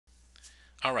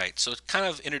All right, so to kind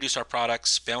of introduce our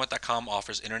products, Bandwidth.com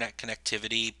offers internet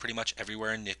connectivity pretty much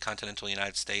everywhere in the continental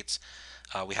United States.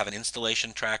 We have an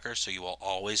installation tracker, so you will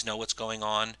always know what's going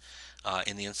on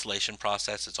in the installation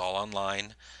process. It's all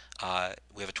online.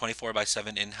 We have a 24 by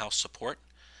 7 in-house support,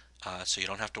 so you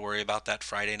don't have to worry about that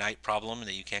Friday night problem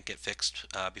that you can't get fixed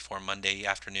before Monday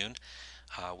afternoon.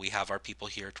 We have our people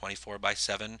here 24 by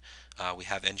 7. We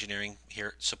have engineering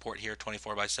here, support here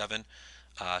 24 by 7.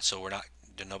 So we're not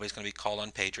nobody's going to be called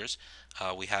on pagers.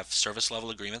 We have service level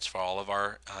agreements for all of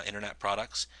our internet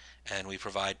products, and we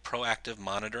provide proactive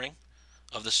monitoring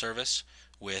of the service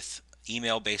with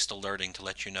email-based alerting to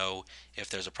let you know if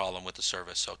there's a problem with the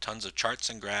service. So tons of charts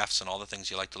and graphs and all the things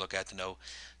you like to look at to know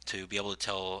to be able to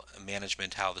tell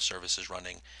management how the service is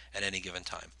running at any given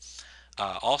time.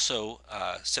 Also,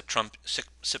 SIP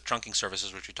trunking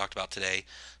services, which we talked about today.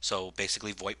 So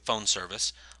basically, VoIP phone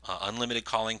service, unlimited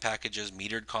calling packages,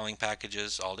 metered calling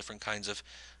packages, all different kinds of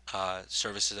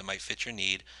services that might fit your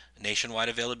need. Nationwide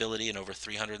availability in over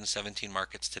 317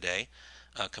 markets today.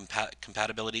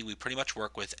 Compatibility, we pretty much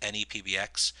work with any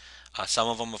PBX. Some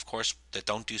of them, of course, that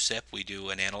don't do SIP, we do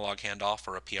an analog handoff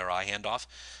or a PRI handoff.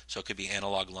 So it could be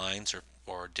analog lines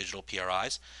or digital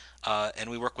PRIs. And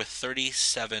we work with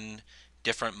 37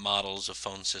 different models of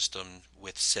phone system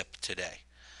with SIP today.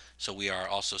 So we are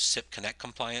also SIP Connect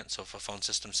compliant. So if a phone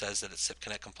system says that it's SIP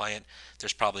Connect compliant,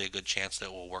 there's probably a good chance that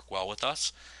it will work well with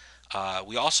us.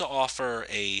 We also offer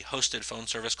a hosted phone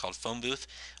service called Phone Booth.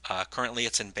 Currently,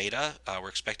 it's in beta. We're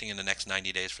expecting in the next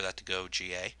 90 days for that to go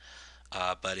GA.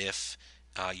 But if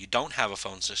you don't have a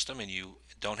phone system and you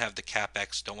don't have the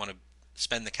CapEx, don't want to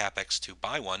spend the CapEx to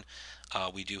buy one,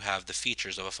 we do have the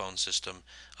features of a phone system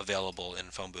available in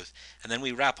Phone Booth. And then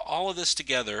we wrap all of this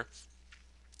together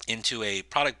into a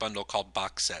product bundle called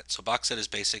Box Set. So Box Set is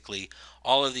basically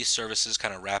all of these services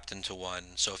kind of wrapped into one.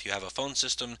 So if you have a phone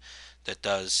system that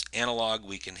does analog,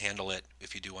 we can handle it.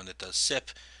 If you do one that does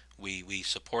SIP, we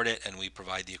support it and we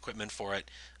provide the equipment for it.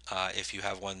 If you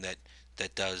have one that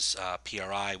does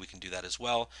PRI, we can do that as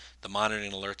well. The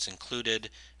monitoring alerts included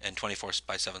and 24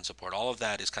 by 7 support. All of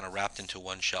that is kind of wrapped into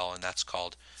one shell, and that's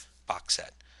called Box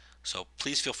Set. So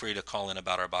please feel free to call in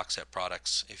about our box set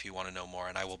products if you want to know more,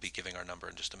 and I will be giving our number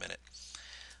in just a minute.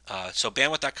 So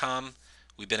bandwidth.com,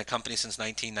 we've been a company since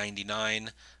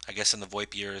 1999. I guess in the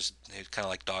VoIP years, it's kind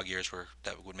of like dog years, where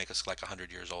that would make us like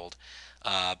 100 years old.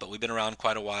 But we've been around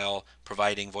quite a while,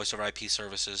 providing voice over IP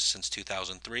services since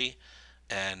 2003,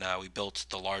 and we built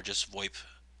the largest VoIP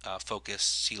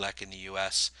focused CLEC in the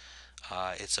U.S.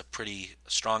 It's a pretty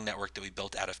strong network that we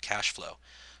built out of cash flow.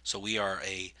 So we are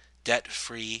a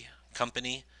debt-free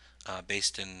company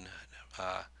based in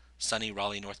sunny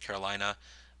Raleigh, North Carolina,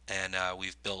 and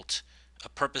we've built a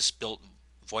purpose-built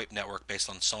VoIP network based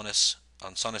on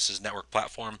Sonus's network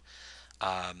platform.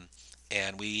 Um,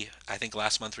 and I think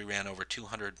last month we ran over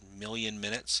 200 million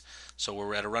minutes. So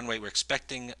we're at a run rate. We're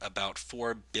expecting about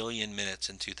 4 billion minutes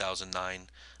in 2009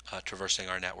 traversing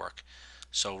our network.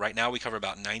 So right now we cover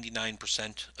about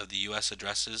 99% of the U.S.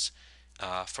 addresses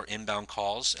for inbound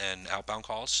calls and outbound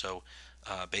calls. So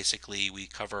basically we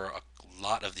cover a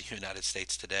lot of the United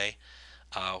States today.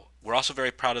 We're also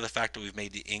very proud of the fact that we've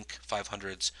made the Inc.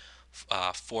 500's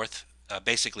fourth,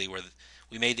 basically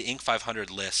we made the Inc. 500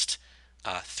 list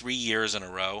 3 years in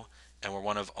a row, and we're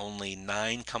one of only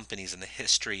 9 companies in the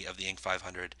history of the Inc.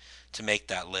 500 to make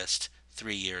that list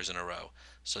 3 years in a row.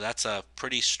 So that's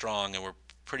pretty strong, and we're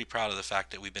pretty proud of the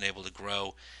fact that we've been able to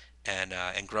grow and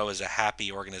grow as a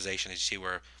happy organization. As you see,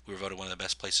 we were voted one of the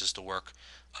best places to work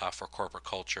for corporate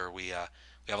culture. We have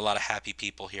a lot of happy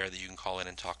people here that you can call in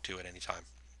and talk to at any time.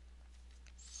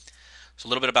 So a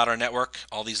little bit about our network.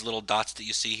 All these little dots that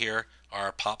you see here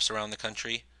are POPs around the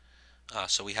country.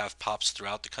 So we have POPs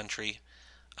throughout the country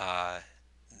uh,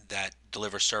 that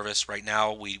deliver service. Right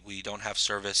now, we don't have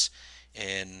service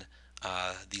in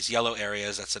these yellow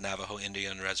areas. That's the Navajo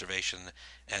Indian Reservation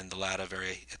and the Latta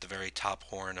at the very top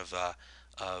horn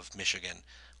of Michigan.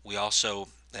 We also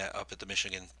up at the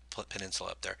Michigan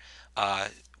Peninsula up there. Uh,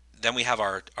 then we have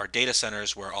our data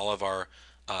centers where all of our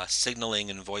signaling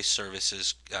and voice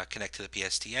services connect to the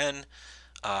PSTN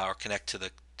or connect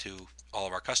to all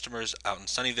of our customers out in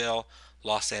Sunnyvale,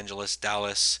 Los Angeles,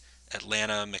 Dallas,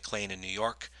 Atlanta, McLean, and New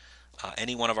York.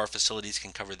 Any one of our facilities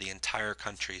can cover the entire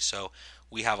country, so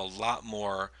we have a lot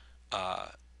more uh,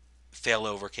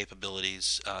 failover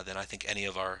capabilities than I think any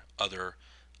of our other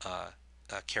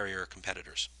carrier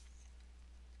competitors.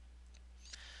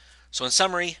 So in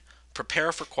summary,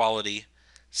 prepare for quality,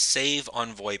 save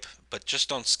on VoIP, but just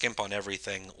don't skimp on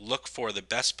everything. Look for the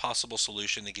best possible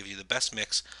solution that gives you the best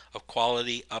mix of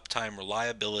quality, uptime,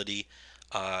 reliability,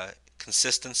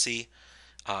 consistency.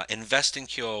 Invest in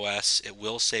QoS. It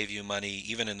will save you money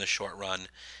even in the short run.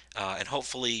 And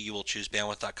hopefully you will choose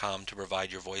bandwidth.com to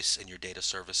provide your voice and your data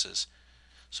services.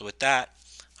 So with that,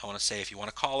 I want to say if you want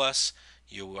to call us,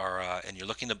 you are and you're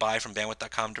looking to buy from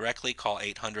bandwidth.com directly, call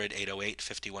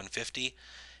 800-808-5150,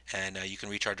 and you can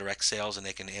reach our direct sales and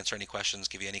they can answer any questions,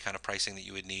 give you any kind of pricing that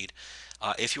you would need.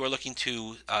 If you are looking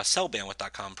to sell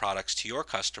bandwidth.com products to your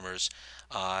customers,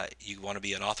 you want to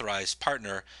be an authorized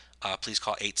partner, please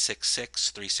call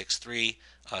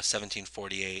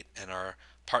 866-363-1748, and our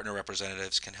partner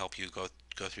representatives can help you go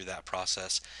through that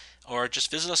process. Or just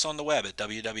visit us on the web at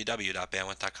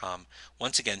www.bandwidth.com.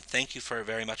 Once again, thank you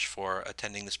very much for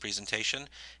attending this presentation,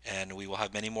 and we will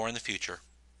have many more in the future.